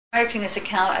opening this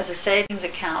account as a savings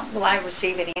account, will I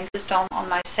receive any interest on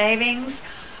my savings?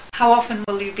 How often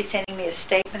will you be sending me a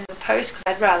statement in the post? Because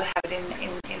I'd rather have it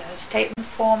in a statement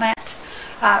format.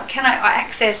 Can I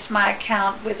access my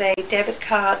account with a debit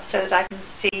card so that I can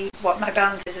see what my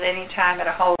balance is at any time at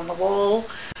a hole in the wall?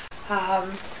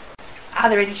 Are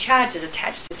there any charges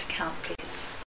attached to this account, please?